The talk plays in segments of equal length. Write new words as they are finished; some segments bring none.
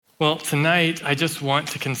Well, tonight I just want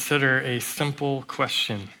to consider a simple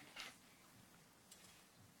question.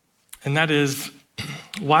 And that is,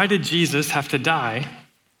 why did Jesus have to die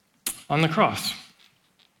on the cross?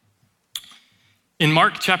 In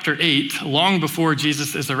Mark chapter 8, long before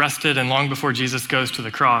Jesus is arrested and long before Jesus goes to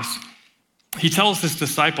the cross, he tells his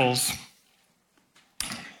disciples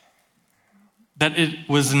that it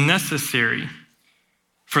was necessary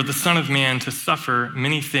for the Son of Man to suffer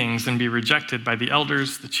many things and be rejected by the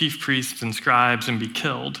elders, the chief priests and scribes, and be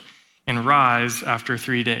killed and rise after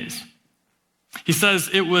 3 days. He says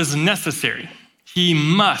it was necessary. He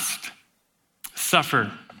must suffer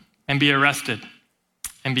and be arrested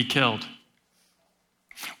and be killed.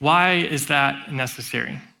 Why is that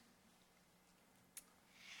necessary?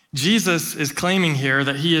 Jesus is claiming here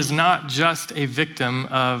that he is not just a victim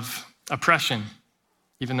of oppression,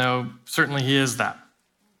 even though certainly he is that.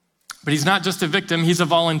 But he's not just a victim, he's a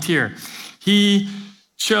volunteer. He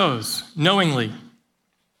chose knowingly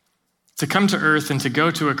to come to earth and to go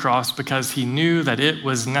to a cross because he knew that it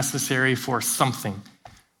was necessary for something.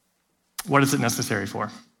 What is it necessary for?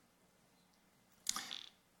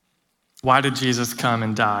 Why did Jesus come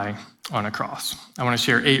and die on a cross? I want to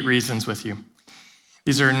share 8 reasons with you.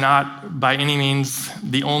 These are not by any means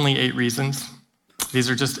the only 8 reasons. These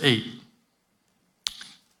are just 8.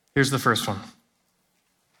 Here's the first one.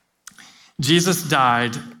 Jesus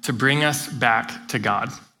died to bring us back to God.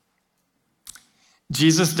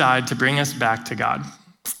 Jesus died to bring us back to God.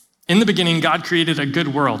 In the beginning, God created a good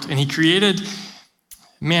world, and he created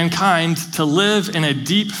mankind to live in a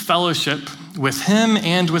deep fellowship with him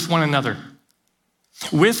and with one another.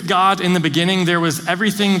 With God in the beginning, there was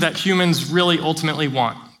everything that humans really ultimately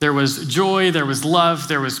want. There was joy, there was love,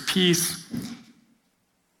 there was peace.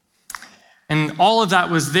 And all of that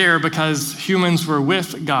was there because humans were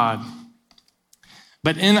with God.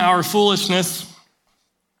 But in our foolishness,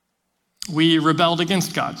 we rebelled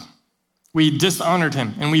against God. We dishonored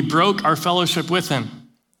him, and we broke our fellowship with him.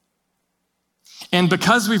 And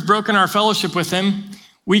because we've broken our fellowship with him,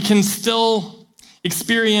 we can still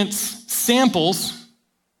experience samples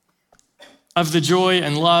of the joy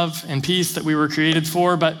and love and peace that we were created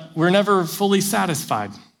for, but we're never fully satisfied.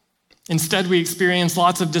 Instead, we experience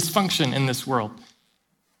lots of dysfunction in this world.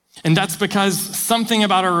 And that's because something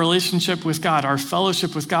about our relationship with God, our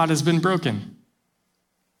fellowship with God, has been broken.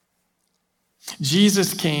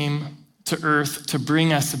 Jesus came to earth to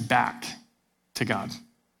bring us back to God.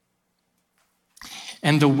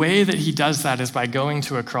 And the way that he does that is by going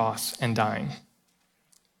to a cross and dying.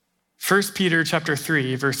 1 Peter chapter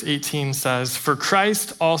 3, verse 18 says, "For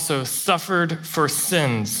Christ also suffered for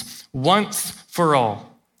sins once for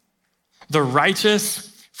all, the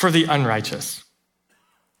righteous for the unrighteous,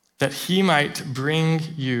 that he might bring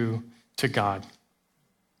you to God."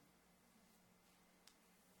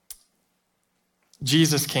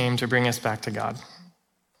 Jesus came to bring us back to God.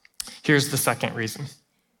 Here's the second reason.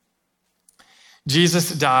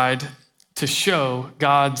 Jesus died to show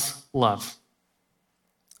God's love.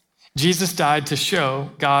 Jesus died to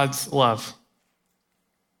show God's love.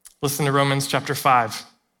 Listen to Romans chapter 5.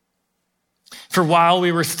 "For while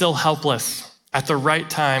we were still helpless, at the right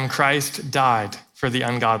time Christ died for the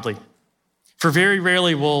ungodly. For very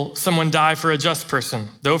rarely will someone die for a just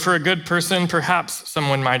person, though for a good person, perhaps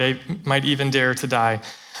someone might even dare to die.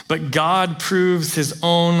 But God proves his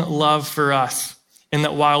own love for us, in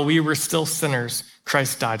that while we were still sinners,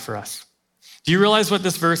 Christ died for us." Do you realize what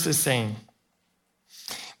this verse is saying?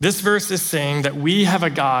 This verse is saying that we have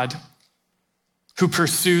a God who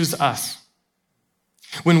pursues us.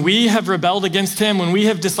 When we have rebelled against him, when we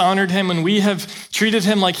have dishonored him, when we have treated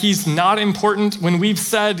him like he's not important, when we've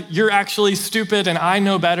said, "You're actually stupid and I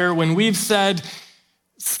know better," when we've said,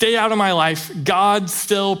 "Stay out of my life," God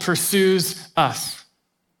still pursues us.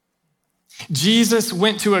 Jesus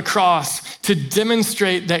went to a cross to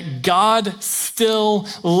demonstrate that God still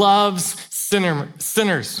loves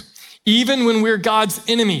sinners. Even when we're God's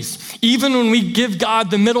enemies, even when we give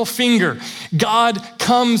God the middle finger, God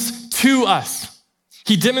comes to us.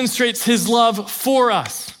 He demonstrates his love for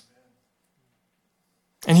us.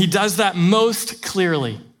 And he does that most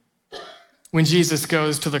clearly when Jesus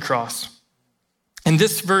goes to the cross. And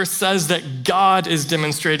this verse says that God is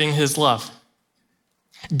demonstrating his love.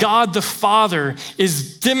 God the Father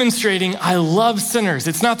is demonstrating, "I love sinners."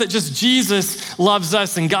 It's not that just Jesus loves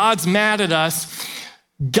us and God's mad at us.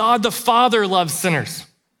 God the Father loves sinners.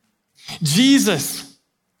 Jesus,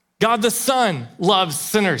 God the Son, loves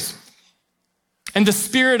sinners. And the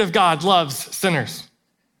Spirit of God loves sinners.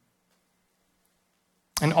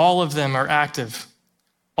 And all of them are active.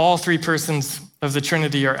 All 3 persons of the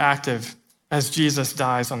Trinity are active as Jesus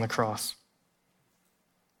dies on the cross.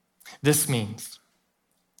 This means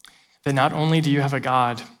that not only do you have a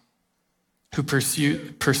God who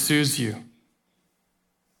pursues you,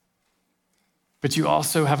 but you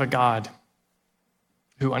also have a God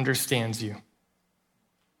who understands you.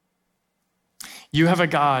 You have a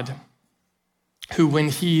God who, when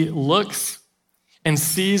he looks and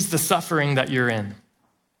sees the suffering that you're in,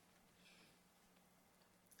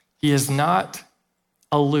 he is not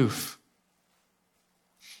aloof.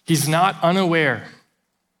 He's not unaware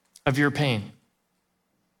of your pain.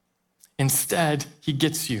 Instead, he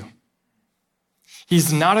gets you.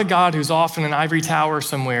 He's not a God who's off in an ivory tower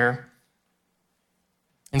somewhere.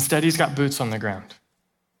 Instead, he's got boots on the ground.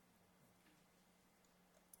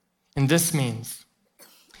 And this means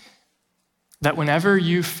that whenever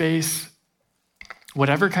you face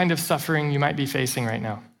whatever kind of suffering you might be facing right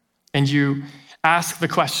now, and you ask the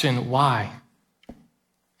question, why?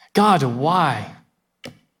 God, why?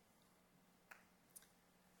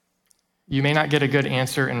 You may not get a good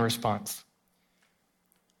answer in response.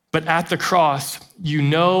 But at the cross, you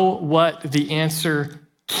know what the answer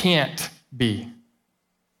can't be.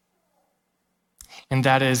 And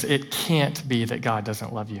that is, it can't be that God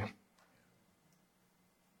doesn't love you.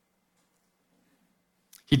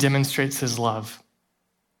 He demonstrates his love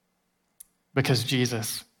because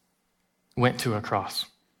Jesus went to a cross.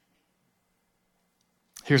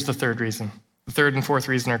 Here's the third reason. The third and fourth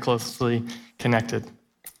reason are closely connected.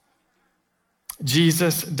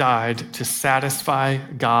 Jesus died to satisfy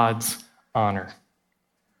God's honor.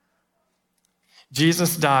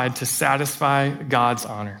 Jesus died to satisfy God's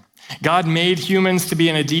honor. God made humans to be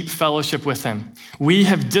in a deep fellowship with him. We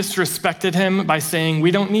have disrespected him by saying,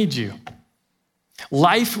 we don't need you.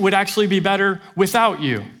 Life would actually be better without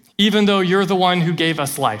you, even though you're the one who gave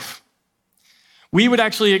us life. We would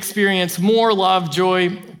actually experience more love,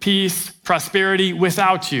 joy, peace, prosperity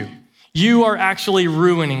without you. You are actually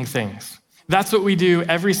ruining things. That's what we do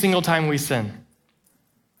every single time we sin.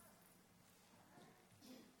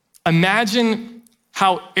 Imagine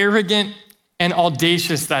how arrogant and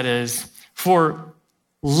audacious that is for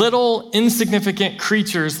little insignificant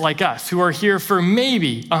creatures like us who are here for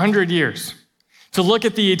maybe 100 years to look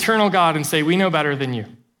at the eternal God and say, we know better than you.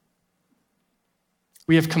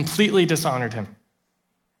 We have completely dishonored him.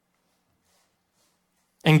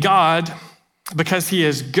 And God, because he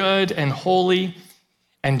is good and holy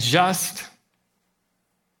and just,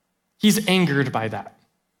 he's angered by that.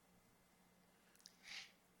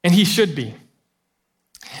 And he should be.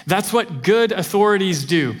 That's what good authorities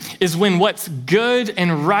do, is when what's good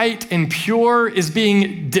and right and pure is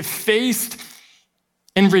being defaced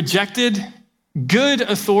and rejected, good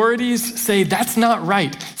authorities say, that's not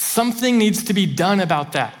right. Something needs to be done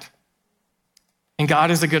about that. And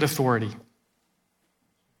God is a good authority.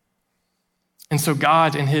 And so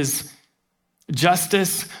God, in his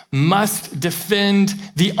justice, must defend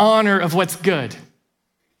the honor of what's good.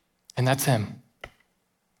 And that's him.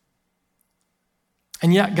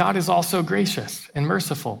 And yet God is also gracious and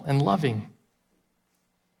merciful and loving.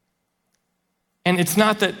 And it's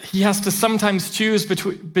not that he has to sometimes choose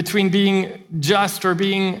between being just or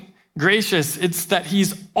being gracious. It's that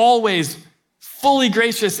he's always fully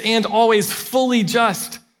gracious and always fully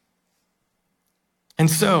just. And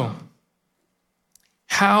so,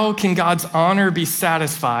 how can God's honor be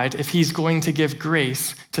satisfied if he's going to give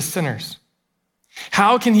grace to sinners?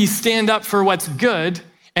 How can he stand up for what's good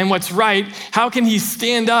and what's right? How can he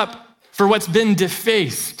stand up for what's been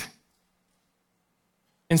defaced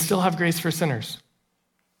and still have grace for sinners?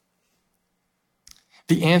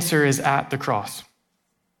 The answer is at the cross.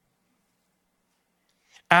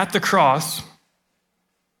 At the cross,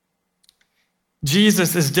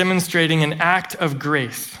 Jesus is demonstrating an act of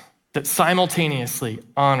grace that simultaneously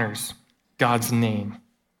honors God's name.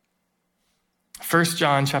 1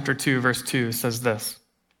 John chapter 2, verse 2 says this: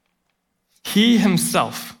 he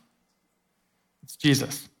himself, it's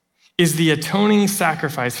Jesus, is the atoning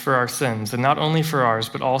sacrifice for our sins, and not only for ours,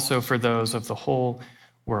 but also for those of the whole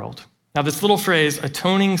world. Now, this little phrase,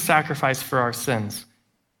 atoning sacrifice for our sins,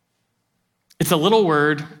 it's a little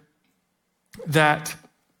word that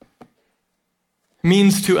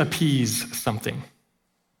means to appease something.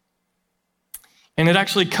 And it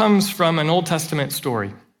actually comes from an Old Testament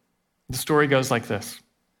story. The story goes like this.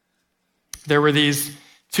 There were these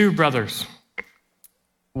two brothers.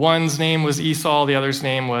 One's name was Esau, the other's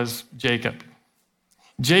name was Jacob.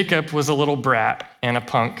 Jacob was a little brat and a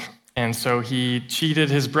punk, and so he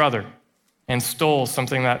cheated his brother and stole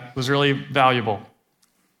something that was really valuable.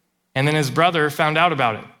 And then his brother found out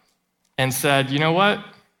about it and said, you know what?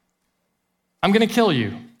 I'm going to kill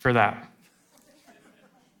you for that.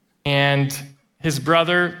 And his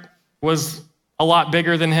brother was a lot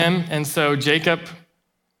bigger than him, and so Jacob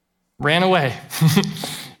ran away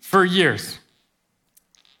for years.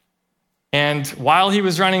 And while he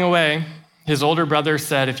was running away, his older brother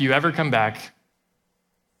said, if you ever come back,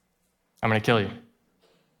 I'm going to kill you.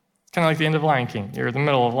 It's kind of like the end of Lion King. You're in the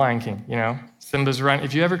middle of Lion King, you know? Simba's running.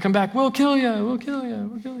 If you ever come back, we'll kill you, we'll kill you,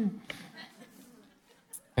 we'll kill you.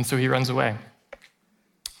 And so he runs away.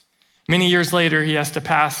 Many years later, he has to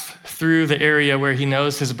pass through the area where he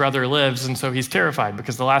knows his brother lives, and so he's terrified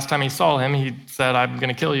because the last time he saw him, he said, I'm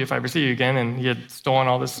going to kill you if I ever see you again, and he had stolen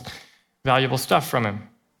all this valuable stuff from him.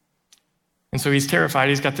 And so he's terrified.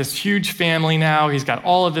 He's got this huge family now. He's got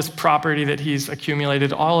all of this property that he's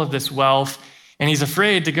accumulated, all of this wealth, and he's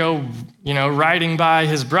afraid to go, riding by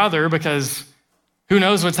his brother because who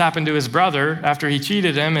knows what's happened to his brother after he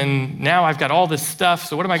cheated him, and now I've got all this stuff,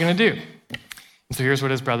 so what am I going to do? And so here's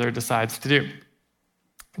what his brother decides to do.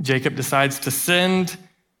 Jacob decides to send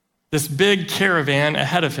this big caravan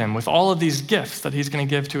ahead of him with all of these gifts that he's going to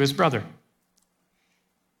give to his brother.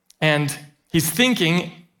 And he's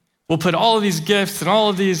thinking, we'll put all of these gifts and all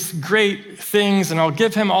of these great things, and I'll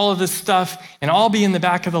give him all of this stuff, and I'll be in the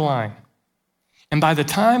back of the line. And by the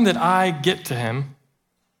time that I get to him,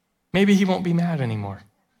 maybe he won't be mad anymore.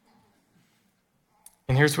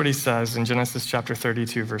 And here's what he says in Genesis chapter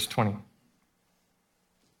 32, verse 20.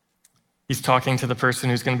 He's talking to the person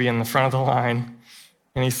who's going to be in the front of the line,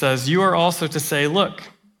 and he says, you are also to say, look,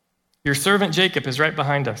 your servant Jacob is right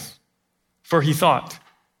behind us. For he thought,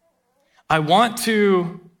 I want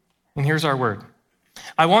to, and here's our word,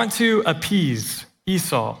 I want to appease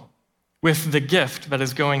Esau with the gift that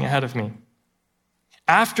is going ahead of me.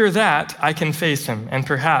 After that, I can face him, and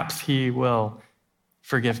perhaps he will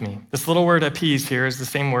forgive me. This little word appease here is the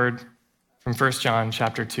same word from 1 John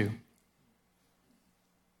chapter 2.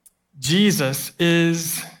 Jesus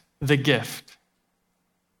is the gift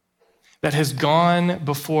that has gone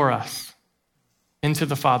before us into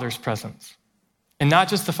the Father's presence. And not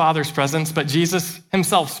just the Father's presence, but Jesus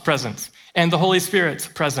himself's presence and the Holy Spirit's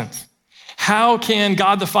presence. How can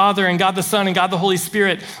God the Father and God the Son and God the Holy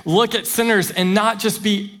Spirit look at sinners and not just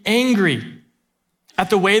be angry at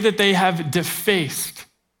the way that they have defaced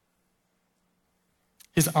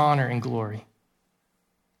his honor and glory?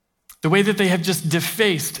 The way that they have just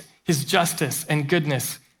defaced his justice and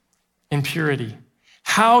goodness and purity.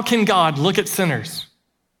 How can God look at sinners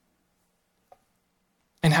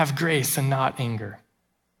and have grace and not anger?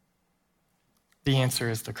 The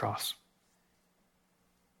answer is the cross.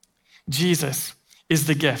 Jesus is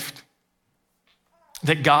the gift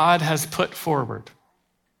that God has put forward.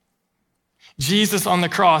 Jesus on the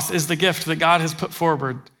cross is the gift that God has put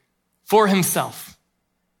forward for himself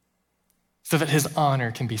so that his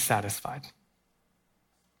honor can be satisfied.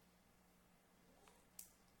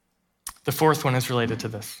 The fourth one is related to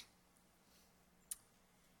this.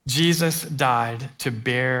 Jesus died to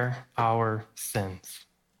bear our sins.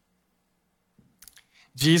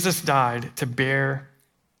 Jesus died to bear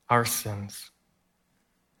our sins.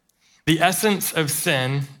 The essence of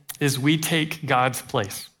sin is we take God's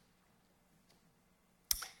place.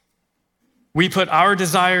 We put our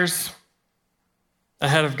desires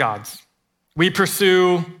ahead of God's. We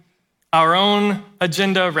pursue our own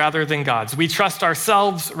agenda rather than God's. We trust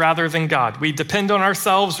ourselves rather than God. We depend on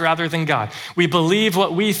ourselves rather than God. We believe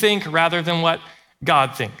what we think rather than what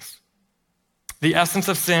God thinks. The essence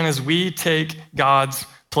of sin is we take God's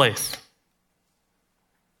place.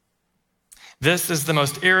 This is the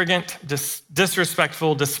most arrogant,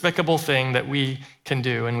 disrespectful, despicable thing that we can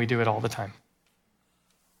do, and we do it all the time.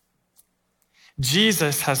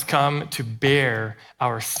 Jesus has come to bear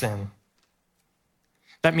our sin.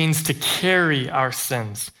 That means to carry our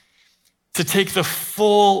sins, to take the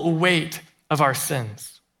full weight of our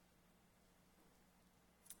sins.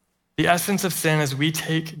 The essence of sin is we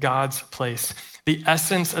take God's place. The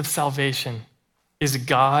essence of salvation is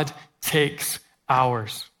God takes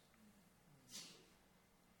ours.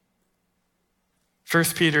 1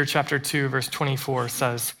 Peter chapter 2, verse 24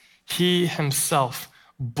 says, he himself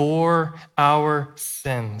bore our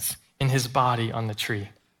sins in his body on the tree.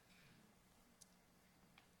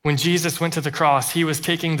 When Jesus went to the cross, he was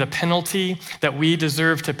taking the penalty that we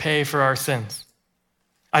deserve to pay for our sins.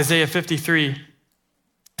 Isaiah 53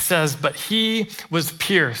 says, but he was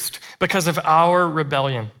pierced because of our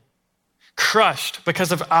rebellion, crushed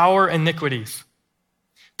because of our iniquities.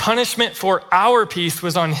 Punishment for our peace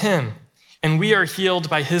was on him, and we are healed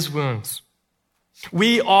by his wounds.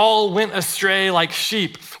 We all went astray like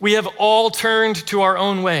sheep. We have all turned to our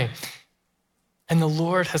own way, and the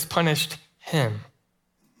Lord has punished him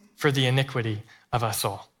for the iniquity of us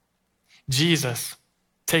all. Jesus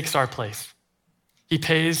takes our place. He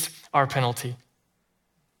pays our penalty.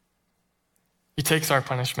 He takes our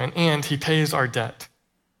punishment and he pays our debt.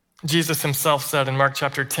 Jesus himself said in Mark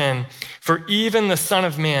chapter 10, "For even the Son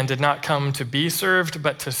of Man did not come to be served,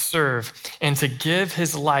 but to serve and to give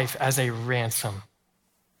his life as a ransom,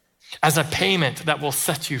 as a payment that will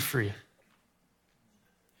set you free."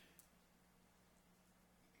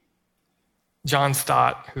 John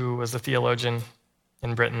Stott, who was a theologian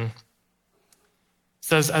in Britain,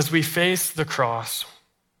 says, as we face the cross,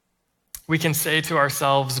 we can say to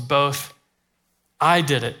ourselves both, I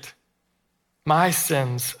did it. My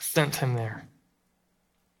sins sent him there.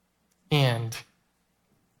 And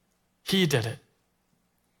he did it.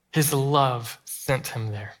 His love sent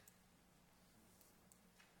him there.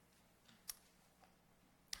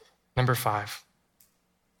 Number 5,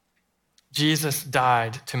 Jesus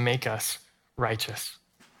died to make us righteous.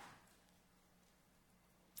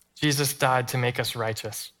 Jesus died to make us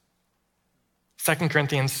righteous. 2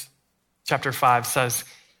 Corinthians chapter 5 says,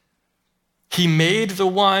 he made the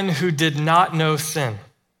one who did not know sin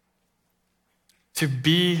to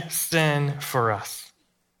be sin for us,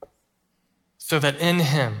 so that in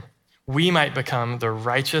him we might become the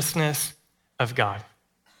righteousness of God.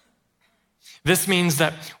 This means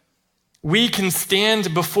that we can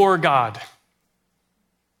stand before God,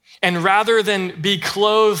 and rather than be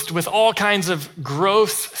clothed with all kinds of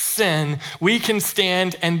gross sin, we can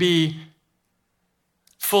stand and be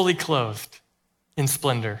fully clothed in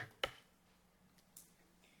splendor.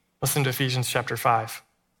 Listen to Ephesians chapter 5.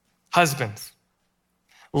 Husbands,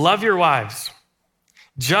 love your wives,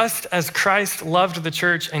 just as Christ loved the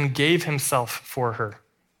church and gave himself for her.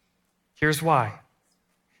 Here's why: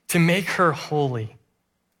 to make her holy,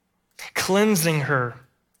 cleansing her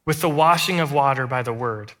with the washing of water by the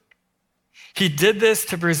word. He did this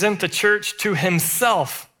to present the church to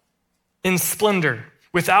himself in splendor,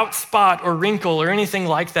 without spot or wrinkle or anything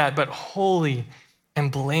like that, but holy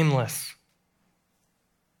and blameless.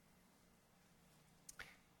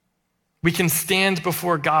 We can stand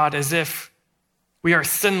before God as if we are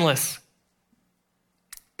sinless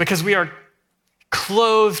because we are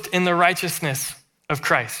clothed in the righteousness of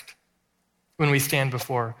Christ when we stand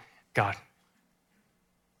before God.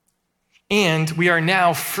 And we are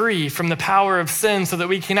now free from the power of sin so that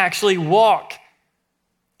we can actually walk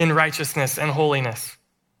in righteousness and holiness.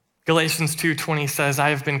 Galatians 2:20 says, I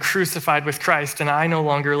have been crucified with Christ, and I no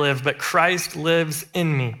longer live, but Christ lives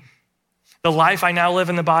in me. The life I now live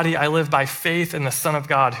in the body, I live by faith in the Son of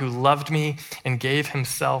God who loved me and gave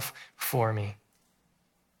himself for me.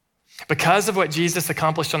 Because of what Jesus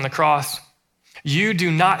accomplished on the cross, you do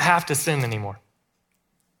not have to sin anymore.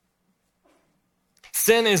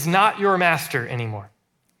 Sin is not your master anymore.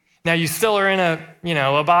 Now, you still are in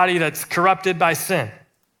a body that's corrupted by sin.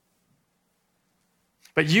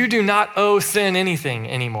 But you do not owe sin anything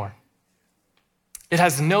anymore. It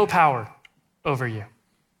has no power over you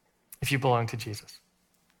if you belong to Jesus.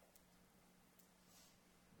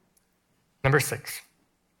 Number 6,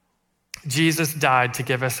 Jesus died to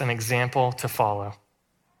give us an example to follow.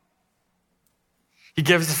 He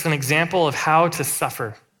gives us an example of how to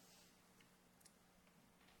suffer.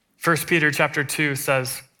 1 Peter chapter 2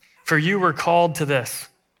 says, for you were called to this,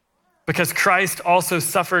 because Christ also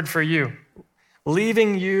suffered for you,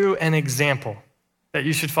 leaving you an example that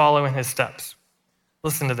you should follow in his steps.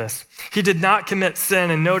 Listen to this. He did not commit sin,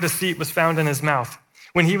 and no deceit was found in his mouth.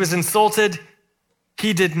 When he was insulted,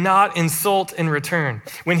 he did not insult in return.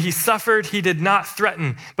 When he suffered, he did not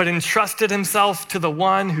threaten, but entrusted himself to the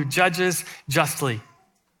one who judges justly.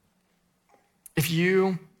 If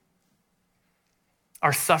you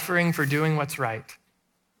are suffering for doing what's right,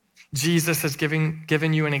 Jesus has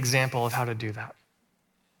given you an example of how to do that.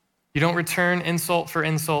 You don't return insult for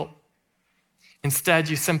insult. Instead,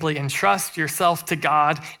 you simply entrust yourself to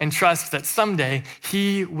God and trust that someday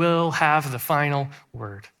he will have the final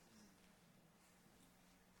word.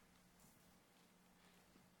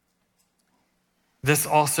 This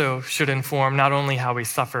also should inform not only how we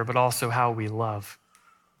suffer, but also how we love.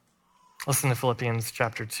 Listen to Philippians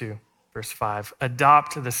chapter 2, verse 5.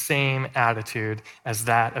 Adopt the same attitude as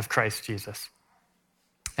that of Christ Jesus.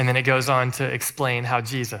 And then it goes on to explain how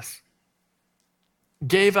Jesus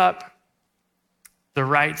gave up the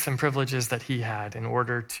rights and privileges that he had in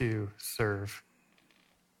order to serve.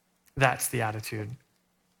 That's the attitude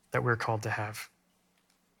that we're called to have.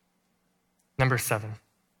 Number 7,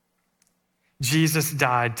 Jesus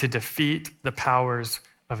died to defeat the powers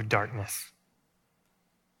of darkness.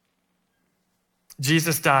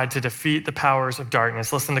 Jesus died to defeat the powers of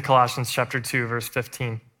darkness. Listen to Colossians chapter 2, verse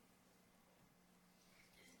 15.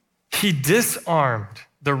 He disarmed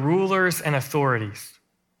the rulers and authorities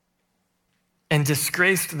and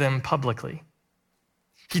disgraced them publicly.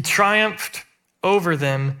 He triumphed over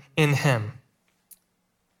them in him.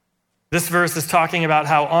 This verse is talking about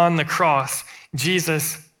how on the cross,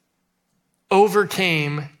 Jesus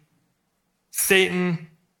overcame Satan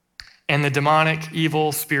and the demonic,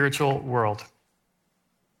 evil, spiritual world.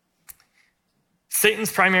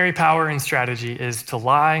 Satan's primary power and strategy is to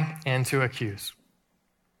lie and to accuse.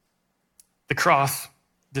 The cross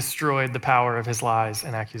destroyed the power of his lies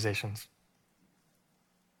and accusations.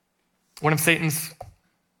 One of Satan's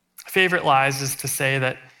favorite lies is to say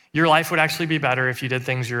that your life would actually be better if you did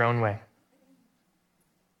things your own way.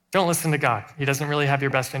 Don't listen to God. He doesn't really have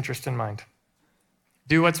your best interest in mind.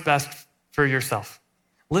 Do what's best for yourself.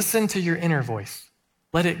 Listen to your inner voice.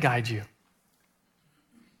 Let it guide you.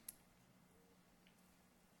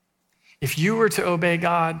 If you were to obey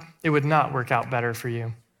God, it would not work out better for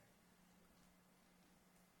you.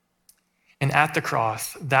 And at the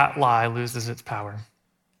cross, that lie loses its power.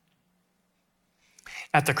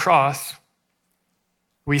 At the cross,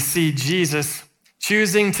 we see Jesus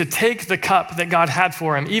choosing to take the cup that God had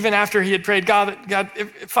for him, even after he had prayed,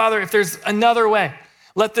 Father, if there's another way,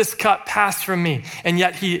 let this cup pass from me. And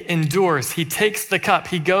yet he endures. He takes the cup.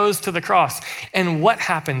 He goes to the cross. And what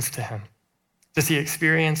happens to him? Does he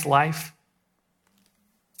experience life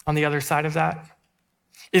on the other side of that?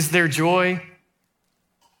 Is there joy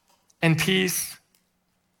and peace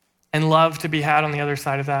and love to be had on the other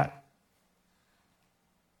side of that?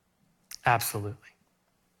 Absolutely.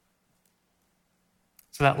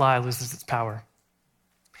 So that lie loses its power.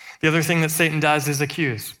 The other thing that Satan does is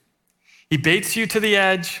accuse. He baits you to the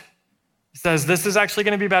edge. He says, this is actually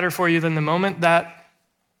going to be better for you. Than the moment that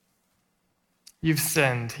you've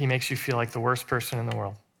sinned, he makes you feel like the worst person in the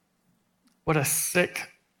world. What a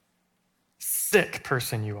sick, sick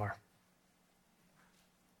person you are.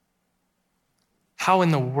 How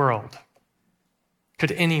in the world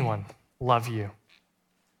could anyone love you?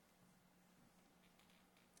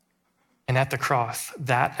 And at the cross,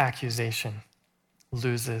 that accusation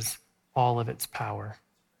loses all of its power.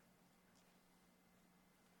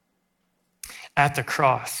 At the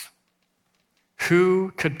cross,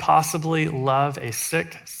 who could possibly love a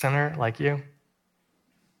sick sinner like you?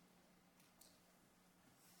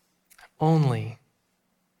 Only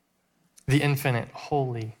the infinite,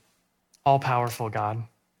 holy, all-powerful God.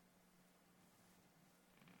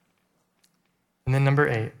 And then number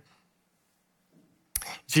 8,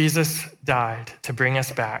 Jesus died to bring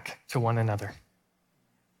us back to one another.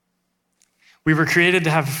 We were created to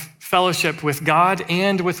have fellowship with God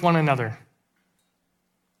and with one another.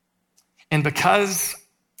 And because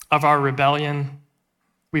of our rebellion,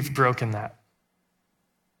 we've broken that.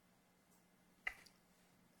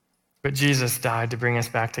 But Jesus died to bring us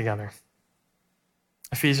back together.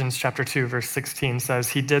 Ephesians chapter 2, verse 16 says,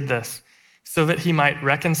 he did this so that he might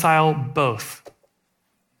reconcile both,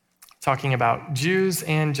 talking about Jews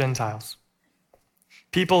and Gentiles,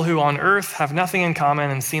 people who on earth have nothing in common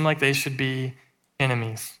and seem like they should be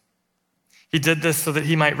enemies. He did this so that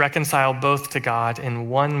he might reconcile both to God in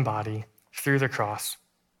one body through the cross,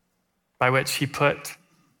 by which he put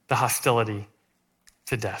the hostility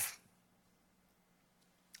to death.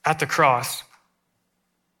 At the cross,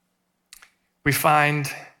 we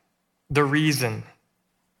find the reason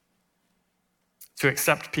to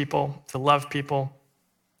accept people, to love people,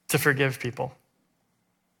 to forgive people.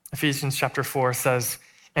 Ephesians chapter 4 says,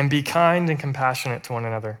 and be kind and compassionate to one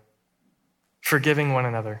another, forgiving one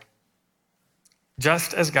another,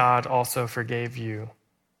 just as God also forgave you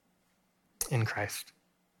in Christ.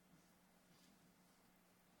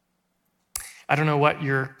 I don't know what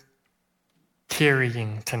you're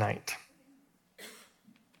carrying tonight.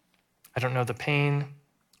 I don't know the pain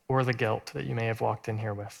or the guilt that you may have walked in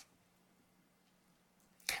here with.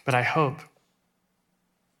 But I hope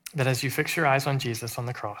that as you fix your eyes on Jesus on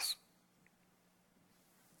the cross,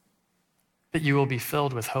 that you will be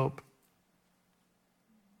filled with hope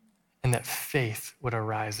and that faith would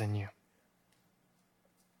arise in you.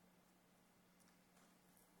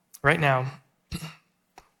 Right now,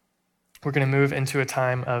 we're going to move into a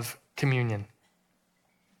time of communion.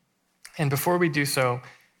 And before we do so,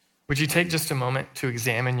 would you take just a moment to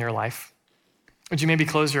examine your life? Would you maybe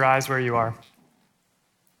close your eyes where you are?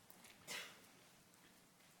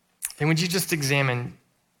 And would you just examine,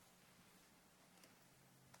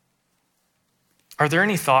 are there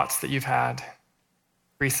any thoughts that you've had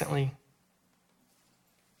recently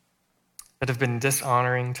that have been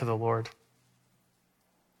dishonoring to the Lord?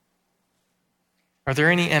 Are there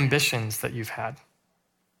any ambitions that you've had?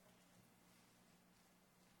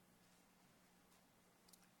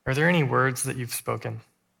 Are there any words that you've spoken?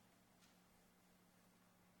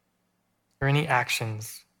 Or any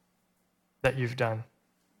actions that you've done?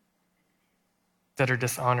 that are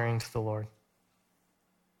dishonoring to the Lord.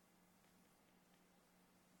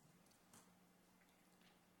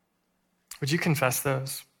 Would you confess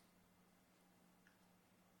those?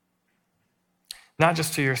 Not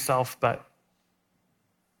just to yourself, but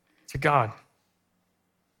to God.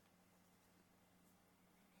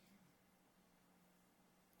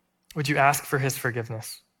 Would you ask for his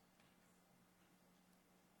forgiveness?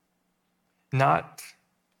 Not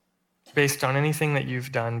based on anything that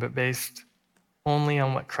you've done, but based only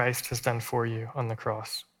on what Christ has done for you on the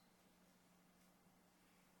cross.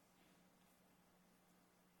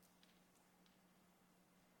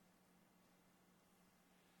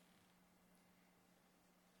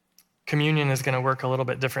 Communion is going to work a little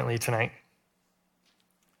bit differently tonight.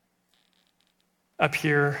 Up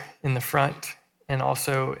here in the front and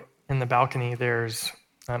also in the balcony, there's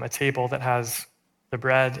a table that has the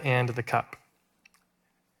bread and the cup.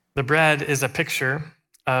 The bread is a picture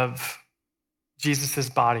of Jesus'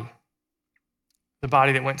 body, the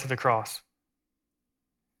body that went to the cross.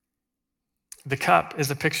 The cup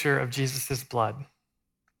is a picture of Jesus' blood,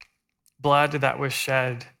 blood that was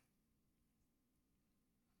shed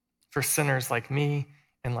for sinners like me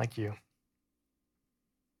and like you.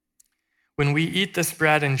 When we eat this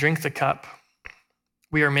bread and drink the cup,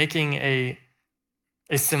 we are making a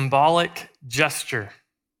symbolic gesture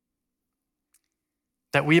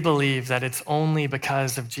that we believe that it's only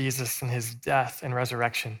because of Jesus and his death and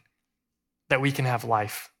resurrection that we can have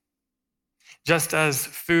life. Just as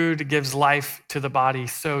food gives life to the body,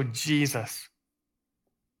 so Jesus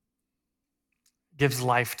gives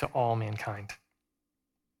life to all mankind.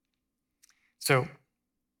 So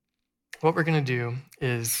what we're going to do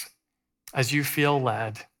is, as you feel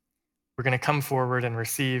led, we're going to come forward and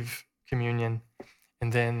receive communion,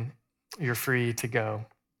 and then you're free to go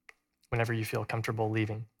whenever you feel comfortable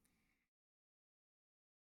leaving.